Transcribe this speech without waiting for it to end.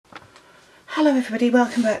Hello everybody,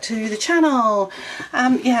 welcome back to the channel.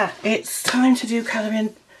 Yeah, it's time to do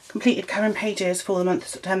completed colouring pages for the month of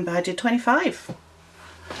September. I did 25.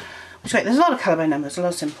 Which, wait, there's a lot of colour by numbers, a lot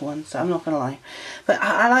of simple ones, so I'm not going to lie. But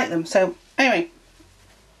I like them. So anyway,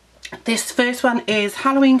 this first one is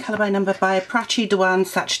Halloween Colour by Number by Prachi Dewan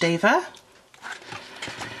Sachdeva.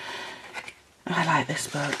 I like this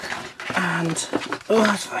book. And, oh,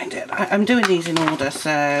 let's find it. I'm doing these in order,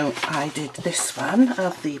 so I did this one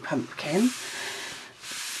of the pumpkin.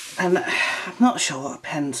 And I'm not sure what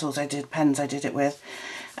pens I did it with.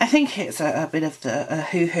 I think it's a bit of the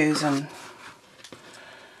Hoo-Hoos and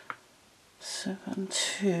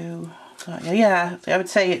 7-2. Yeah, I would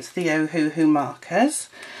say it's the Hoo-Hoo markers.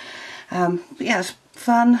 But yeah, it's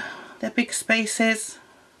fun. They're big spaces.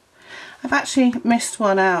 I've actually missed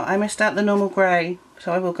one out. I missed out the normal grey,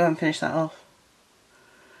 so I will go and finish that off.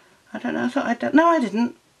 I don't know. No, I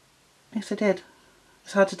didn't. Yes, I did.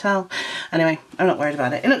 It's hard to tell. Anyway, I'm not worried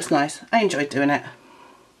about it. It looks nice. I enjoyed doing it.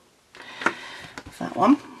 That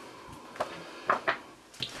one.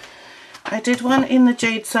 I did one in the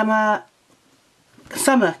Jade Summer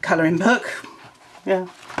colouring book. Yeah.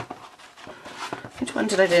 Which one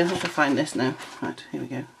did I do? I have to find this now. Right, here we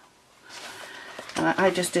go. And I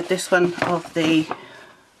just did this one of the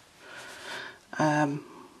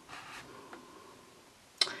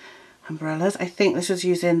umbrellas. I think this was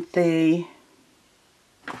using the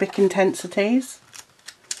Bic Intensities.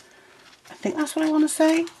 I think that's what I want to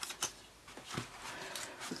say.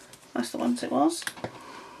 That's the ones it was.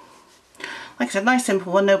 Like I said, nice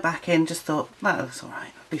simple one, no backing. Just thought that looks alright,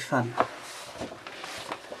 it'd be fun.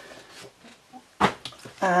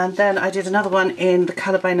 And then I did another one in the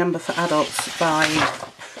Colour by Number for Adults by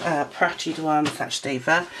Prachi Dewan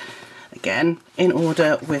Sachdeva. Again, in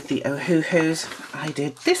order with the Hoo-Hoos. I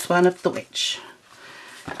did this one of The Witch.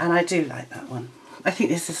 And I do like that one. I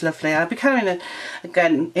think this is lovely. I'll be colouring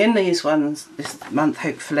again in these ones this month,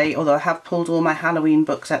 hopefully. Although I have pulled all my Halloween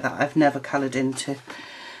books out that I've never coloured into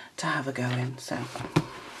to have a go in. So.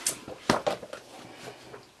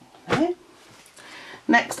 Okay.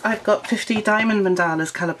 Next, I've got 50 Diamond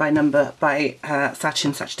Mandalas Colour by Number by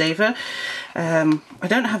Sachin Sachdeva. I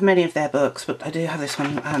don't have many of their books, but I do have this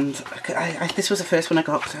one, and this was the first one I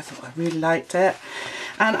got because I thought I really liked it.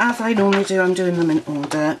 And as I normally do, I'm doing them in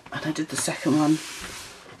order, and I did the second one.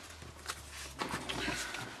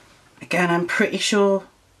 Again, I'm pretty sure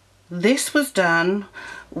this was done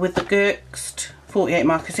with the Gurkst 48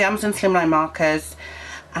 markers, the Amazon Slimline markers,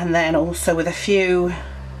 and then also with a few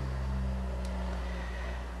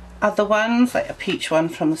other ones, like a peach one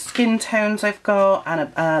from the Skin Tones I've got,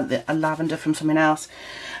 and a lavender from something else,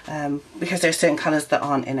 because there are certain colours that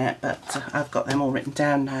aren't in it, but I've got them all written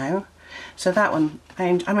down now. So that one,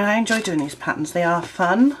 I mean, I enjoy doing these patterns, they are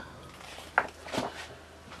fun.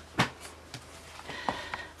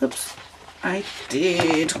 Oops. I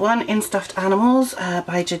did one in Stuffed Animals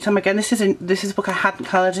by Jade Summer. Again, this is a book I hadn't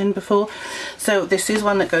coloured in before, so this is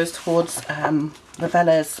one that goes towards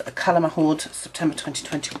Ravella's Colour Mahord September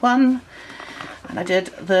 2021, and I did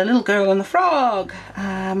the Little Girl and the Frog.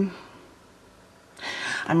 I'm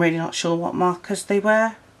really not sure what markers they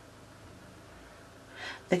were.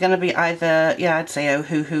 They're going to be either, yeah, I'd say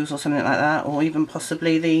Hoo-Hoos or something like that, or even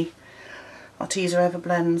possibly the Arteza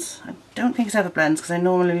Everblends. I don't think it's Everblends because I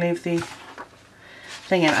normally leave the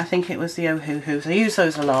thing in. I think it was the Hoo-Hoos. I use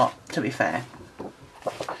those a lot, to be fair.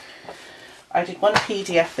 I did one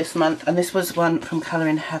PDF this month, and this was one from Colour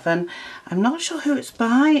in Heaven. I'm not sure who it's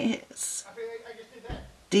by. It's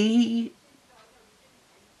D.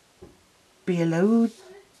 Biology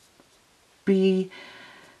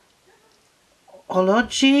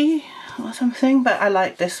or something, but I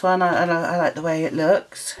like this one. I like the way it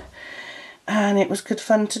looks, and it was good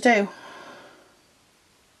fun to do.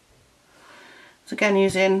 So again,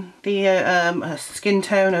 using the Skin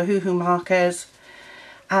Tone or Hoo-Hoo markers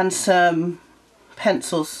and some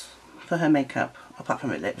pencils for her makeup, apart from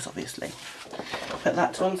her lips obviously. Put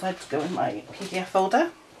that to one side to go in my PDF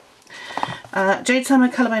folder. Jade Summer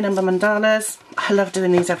Colour by Number Mandalas. I love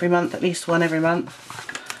doing these every month, at least one every month.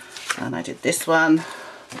 And I did this one.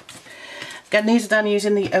 Again, these are done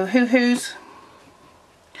using the Hoo-Hoos.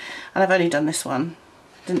 And I've only done this one.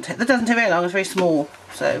 That doesn't take very long, it's very small,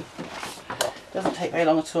 so it doesn't take very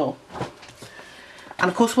long at all. And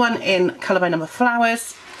of course one in Colour by Number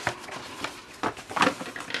Flowers.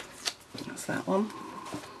 That's that one.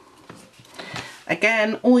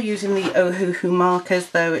 Again, all using the Hoo-Hoo markers,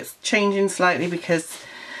 though it's changing slightly because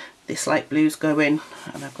this light blue's going,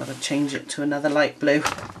 and I've got to change it to another light blue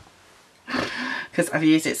because I've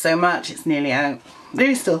used it so much, it's nearly out.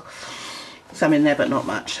 There's still some in there, but not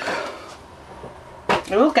much.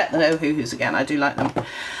 I will get the Ohuhus again, I do like them.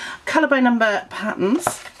 Colour by number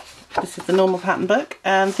patterns. This is the normal pattern book,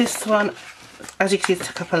 and this one, as you can see,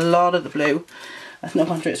 took up a lot of the blue. No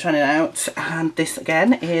wonder it's running out. And this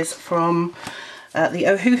again is from the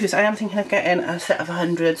Ohuhus. I am thinking of getting a set of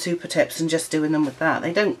 100 super tips and just doing them with that.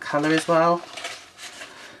 They don't colour as well.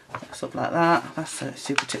 Sort of like that. That's a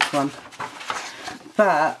super tips one.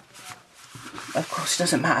 But of course it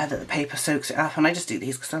doesn't matter that the paper soaks it up, and I just do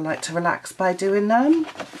these because I like to relax by doing them.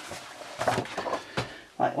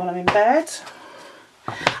 Like when I'm in bed.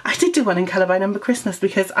 I did do one in Colour by Number Christmas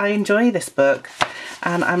because I enjoy this book,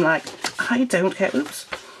 and I'm like, I don't care. Oops,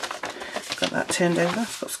 got that turned over,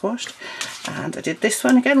 it's got squashed. And I did this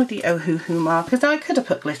one again with the Ohuhu markers. Now I could have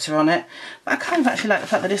put glitter on it, but I kind of actually like the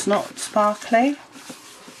fact that it's not sparkly.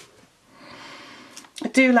 I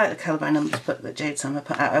do like the Colour by Numbers book that Jade Summer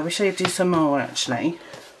put out. I wish I'd do some more actually.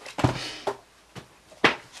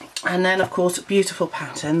 And then of course Beautiful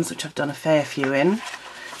Patterns, which I've done a fair few in,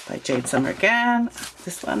 by Jade Summer again.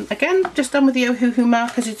 This one again, just done with the Ohuhu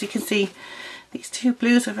markers. As you can see, these two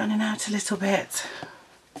blues are running out a little bit.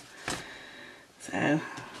 So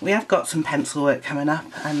we have got some pencil work coming up,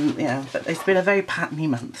 and you know, but it's been a very patterny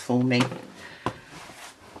month for me.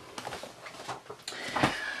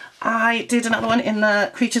 I did another one in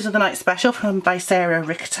the Creatures of the Night special by Sarah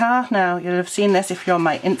Richter. Now you'll have seen this if you're on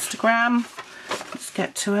my Instagram. Let's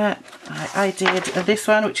get to it. I did this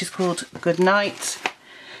one, which is called Good Night,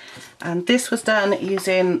 and this was done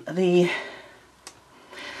using the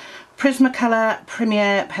Prismacolor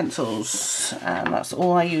Premier pencils, and that's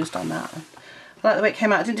all I used on that. I like the way it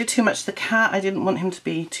came out. I didn't do too much to the cat. I didn't want him to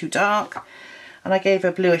be too dark, and I gave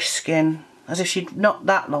her bluish skin, as if she'd not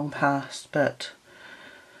that long passed, but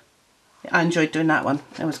I enjoyed doing that one.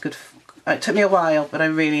 It was good. It took me a while, but I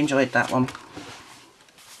really enjoyed that one.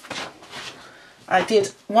 I did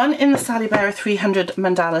one in the Sally Bearer 300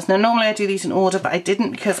 mandalas. Now normally I do these in order, but I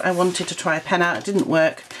didn't because I wanted to try a pen out. It didn't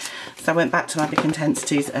work, so I went back to my Big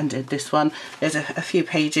Intensities and did this one. There's a few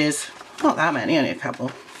pages, not that many, only a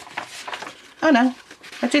couple. Oh no,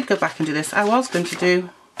 I did go back and do this. I was going to do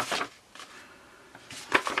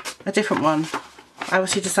a different one. I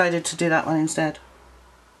obviously decided to do that one instead.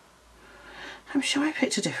 I'm sure I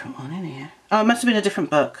picked a different one in here. Oh, it must have been a different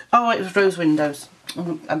book. Oh, it was Rose Windows.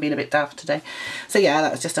 Oh, I'm being a bit daft today. So yeah,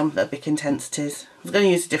 that was just on the Big Intensities. I was going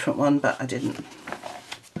to use a different one, but I didn't.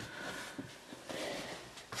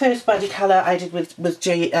 First body colour I did was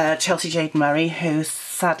Chelsea Jade Murray, who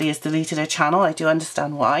sadly has deleted her channel. I do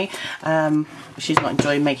understand why. She's not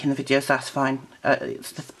enjoying making the videos, that's fine.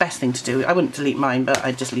 It's the best thing to do. I wouldn't delete mine, but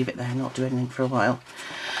I'd just leave it there and not do anything for a while.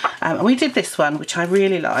 And we did this one, which I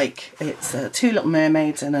really like. It's two little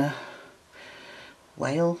mermaids and a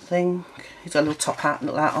whale thing. He's got a little top hat,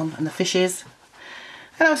 look that on, and the fishes.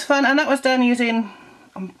 And that was fun, and that was done using,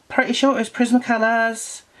 I'm pretty sure it was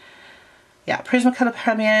Prismacolors. Yeah, Prismacolor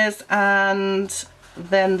Premiers, and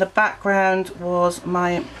then the background was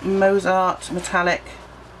my Mozart metallic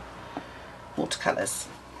watercolours.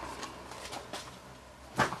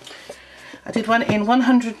 I did one in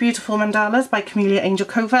 100 Beautiful Mandalas by Camellia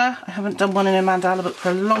Angelkova. I haven't done one in a mandala book for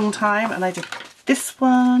a long time, and I did this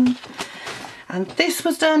one. And this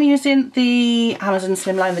was done using the Amazon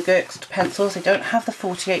Slimline, the Gurkst pencils. They don't have the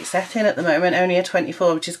 48 set in at the moment, only a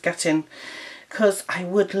 24, which is gutting, because I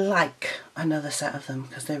would like another set of them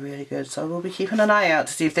because they're really good. So I will be keeping an eye out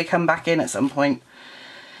to see if they come back in at some point.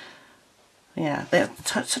 Yeah, they're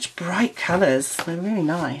such bright colours. They're really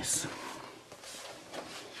nice.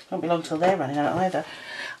 Won't be long till they're running out either.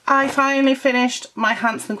 I finally finished my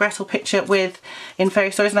Hansel and Gretel picture in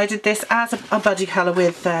Fairy Stories, and I did this as a budgie colour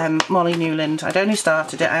with Molly Newland. I'd only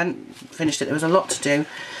started it and finished it. There was a lot to do.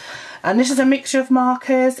 And this is a mixture of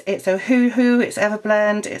markers. It's Ohuhu, it's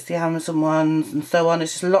Everblend, it's the Amazon ones, and so on.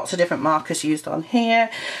 There's just lots of different markers used on here.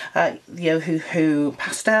 The Ohuhu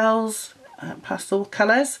pastels, pastel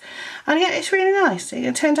colours. And yeah, it's really nice.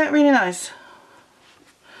 It turned out really nice.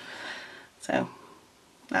 So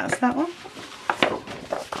that's that one.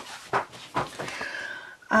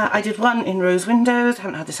 I did one in Rose Windows. I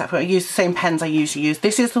haven't had this out, but I used the same pens I usually use.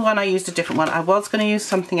 This is the one I used, a different one. I was going to use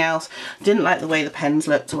something else. Didn't like the way the pens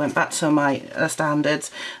looked, so I went back to my standards.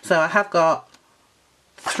 So I have got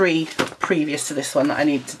 3 previous to this one that I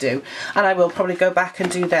need to do. And I will probably go back and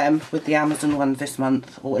do them with the Amazon ones this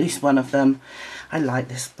month, or at least one of them. I like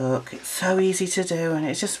this book. It's so easy to do and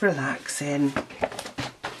it's just relaxing.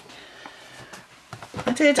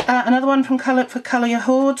 I did another one from Colour Your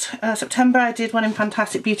Hoard, September. I did one in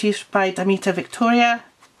Fantastic Beauties by Damita Victoria,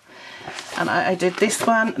 and I did this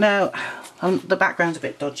one. Now, the background's a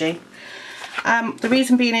bit dodgy. The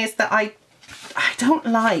reason being is that I don't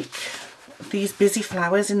like these busy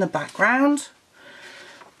flowers in the background.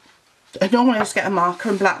 I normally just get a marker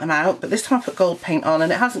and black them out, but this time I put gold paint on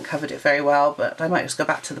and it hasn't covered it very well, but I might just go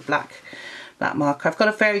back to the black marker. I've got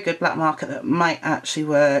a very good black marker that might actually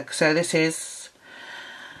work. So this is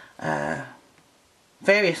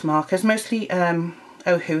various markers, mostly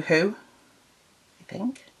Ohuhu, I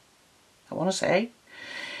think, I want to say.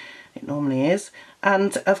 It normally is.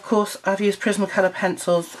 And of course I've used Prismacolor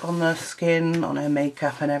pencils on the skin, on her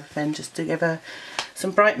makeup and everything, just to give her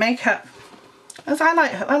some bright makeup. As I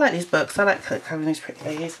like these books. I like colouring these pretty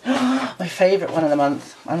ladies. My favourite one of the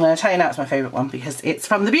month. I'm going to tell you now it's my favourite one because it's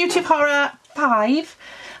from The Beauty of Horror 5.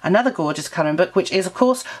 Another gorgeous colouring book, which is of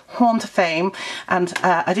course Haunt of Fame. And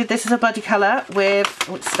I did this as a buddy colour with,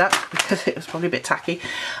 oh, it's stuck because it was probably a bit tacky,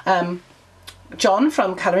 John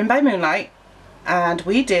from Colouring by Moonlight. And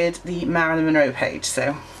we did the Marilyn Monroe page.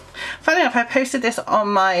 So funny enough, I posted this on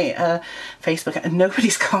my Facebook and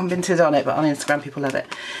nobody's commented on it, but on Instagram people love it.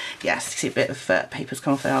 Yes, you see a bit of papers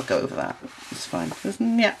come off there, I'll go over that. It's fine.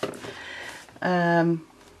 Yeah.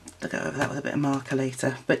 I'll go over that with a bit of marker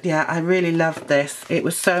later. But yeah, I really loved this. It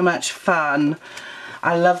was so much fun.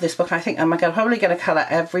 I love this book. I think I'm probably going to colour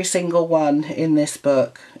every single one in this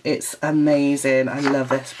book. It's amazing. I love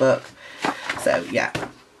this book. So yeah.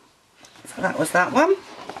 So that was that one.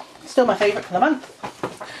 Still my favourite for the month.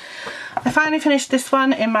 I finally finished this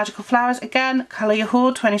one in Magical Flowers. Again, Colour Your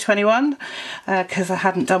Hoard 2021, because I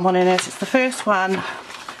hadn't done one in it. It's the first one.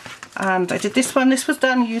 And I did this one. This was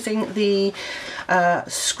done using the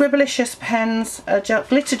Scribblicious pens,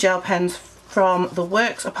 glitter gel pens from The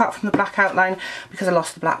Works, apart from the black outline, because I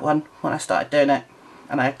lost the black one when I started doing it.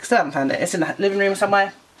 And I still haven't found it. It's in the living room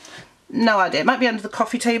somewhere. No idea. It might be under the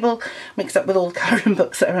coffee table, mixed up with all the colouring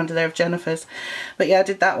books that are under there of Jennifer's. But yeah, I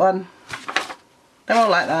did that one. They're all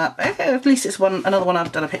like that. At least it's another one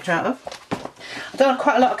I've done a picture out of. I've done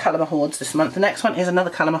quite a lot of Colour Hoards this month. The next one is another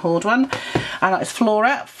Colour Hoard one, and that is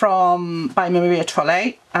Flora by Maria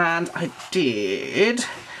Trolle. And I did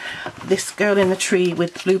this girl in the tree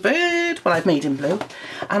with Bluebird. Well, I've made in blue.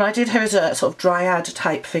 And I did her as a sort of dryad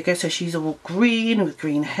type figure, so she's all green with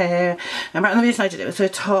green hair. And the reason I did it was her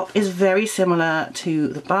top is very similar to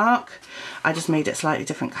the bark. I just made it slightly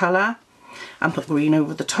different colour and put green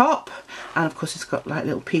over the top. And of course it's got like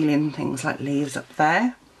little peeling things like leaves up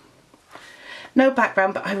there. No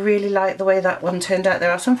background, but I really like the way that one turned out.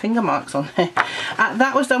 There are some finger marks on there.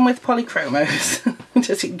 That was done with Polychromos,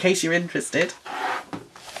 just in case you're interested.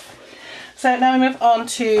 So now we move on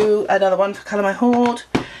to another one for Colour My Hoard,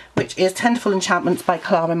 which is Tenderful Enchantments by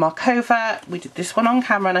Klara Markova. We did this one on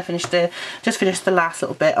camera and I just finished the last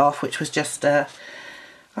little bit off, which was just, I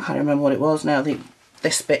can't remember what it was now,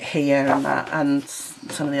 this bit here and that and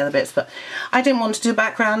some of the other bits, but I didn't want to do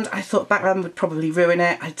background. I thought background would probably ruin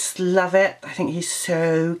it. I just love it. I think he's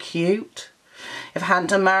so cute. If I hadn't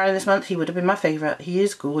done Marilyn this month, he would have been my favourite. He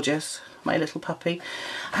is gorgeous, my little puppy.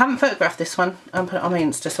 I haven't photographed this one and put it on my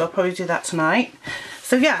Insta, so I'll probably do that tonight.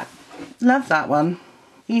 So yeah, love that one.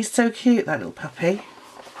 He's so cute, that little puppy.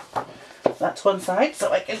 That's one side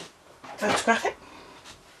so I can photograph it.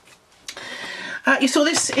 You saw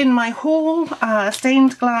this in my haul,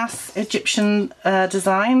 Stained Glass Egyptian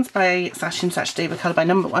Designs by Sash and Sash David, colour by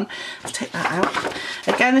number 1. Let's take that out.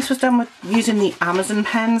 Again, this was done with using the Amazon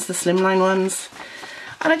pens, the slimline ones.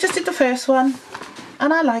 And I just did the first one,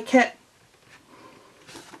 and I like it.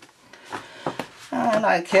 I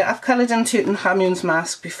like it. I've coloured in Tutankhamun's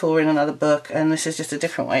mask before in another book, and this is just a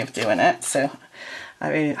different way of doing it. So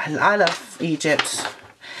I love Egypt.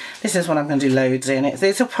 This is what I'm going to do loads in.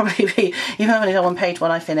 This will probably be, even though I've only done one page,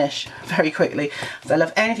 one I finish very quickly. So I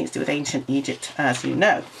love anything to do with ancient Egypt, as you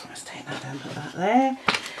know. Let's take that down, put that there.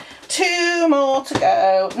 2 more to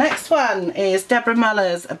go. Next one is Deborah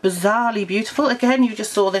Muller's Bizarrely Beautiful. Again, you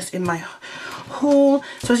just saw this in my haul.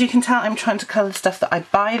 So as you can tell, I'm trying to colour stuff that I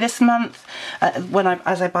buy this month.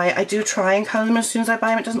 As I buy it, I do try and colour them as soon as I buy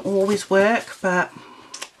them. It doesn't always work, but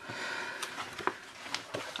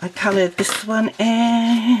I coloured this one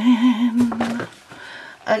in.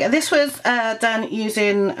 Okay, this was done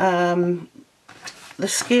using the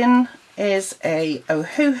skin is a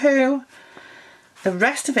Ohuhu. The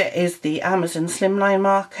rest of it is the Amazon slimline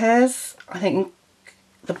markers. I think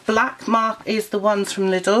the black mark is the ones from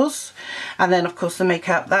Lidl's, and then of course the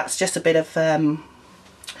makeup, that's just a bit of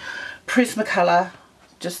Prismacolor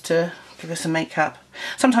just to give us some makeup.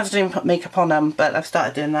 Sometimes I don't even put makeup on them, but I've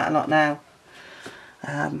started doing that a lot now.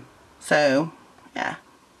 So yeah,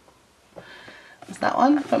 there's that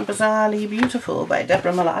one from Bizarrely Beautiful by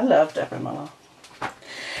Deborah Muller. I love Deborah Muller.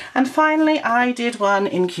 And finally I did one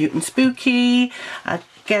in Cute and Spooky. Again,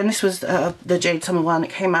 Again, this was the Jade Summer one. It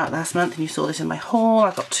came out last month and you saw this in my haul.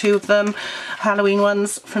 I got 2 of them, Halloween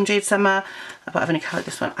ones from Jade Summer, but I've only coloured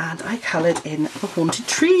this one, and I coloured in the Haunted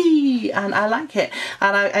Tree, and I like it.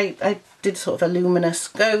 And I did sort of a luminous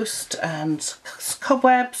ghost and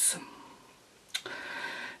cobwebs,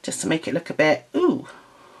 just to make it look a bit, ooh,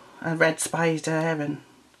 a red spider, and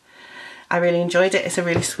I really enjoyed it. It's a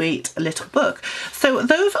really sweet little book. So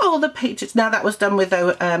those are all the pages. Now that was done with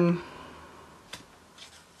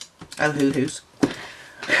Ohuhus.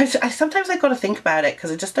 Sometimes I've got to think about it because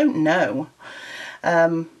I just don't know.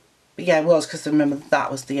 But yeah, it was, because remember that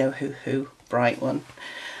was the Ohuhu bright one.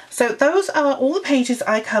 So those are all the pages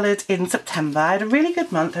I coloured in September. I had a really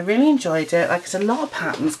good month. I really enjoyed it. Like, it's a lot of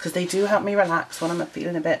patterns because they do help me relax when I'm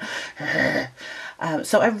feeling a bit...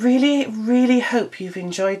 so I really hope you've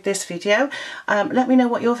enjoyed this video. Let me know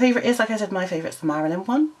what your favourite is. Like I said, my favourite's the Marilyn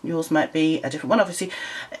one. Yours might be a different one. Obviously,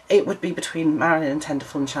 it would be between Marilyn and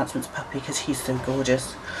Tenderful Enchantment's puppy because he's so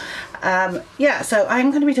gorgeous. Yeah, so I'm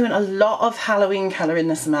going to be doing a lot of Halloween colouring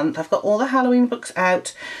this month. I've got all the Halloween books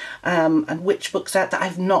out, and witch books out that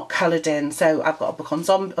I've not coloured in. So I've got a book on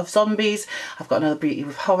zombies. I've got another Beauty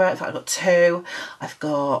with Horror. In fact, I've got 2. I've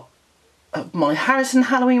got Molly Harrison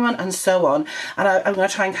Halloween one, and so on. And I'm going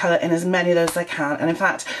to try and colour in as many of those as I can. And in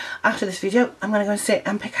fact, after this video, I'm going to go and sit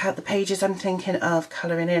and pick out the pages I'm thinking of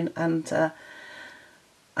colouring in, and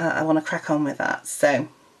I want to crack on with that. So,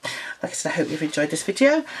 like I said, I hope you've enjoyed this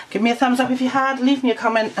video. Give me a thumbs up if you had, leave me a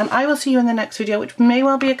comment, and I will see you in the next video, which may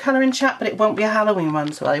well be a colouring chat, but it won't be a Halloween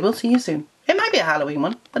one, so I will see you soon. It might be a Halloween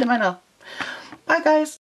one, but it might not. Bye guys.